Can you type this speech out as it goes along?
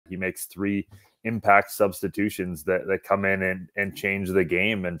He makes 3 impact substitutions that come in and change the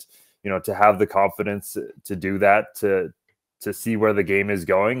game. And, to have the confidence to do that, to see where the game is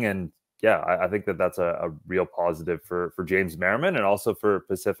going. And yeah, I think that's a real positive for James Merriman, and also for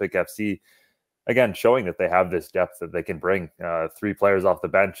Pacific FC. Again, showing that they have this depth that they can bring 3 players off the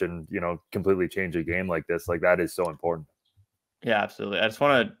bench and, completely change a game like this. Like, that is so important. Yeah, absolutely. I just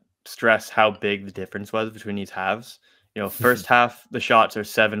want to stress how big the difference was between these halves. First half, the shots are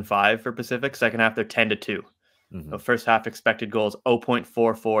 7-5 for Pacific. Second half, they're 10-2. Mm-hmm. So first half expected goals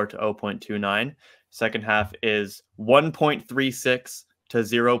 0.44 to 0.29. Second half is 1.36 to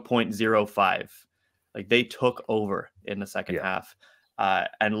 0.05. Like, they took over in the second half,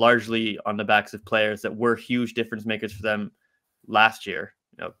 and largely on the backs of players that were huge difference makers for them last year.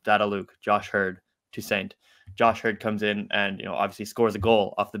 Dada Luke, Josh Hurd, Toussaint. Josh Hurd comes in and, obviously scores a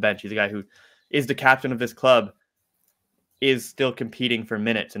goal off the bench. He's a guy who is the captain of this club, is still competing for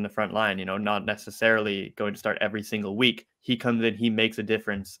minutes in the front line, not necessarily going to start every single week. He comes in, he makes a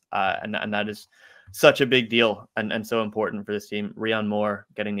difference, and that is such a big deal and so important for this team. Rian Moore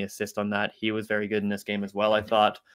getting the assist on that. He was very good in this game as well, I thought.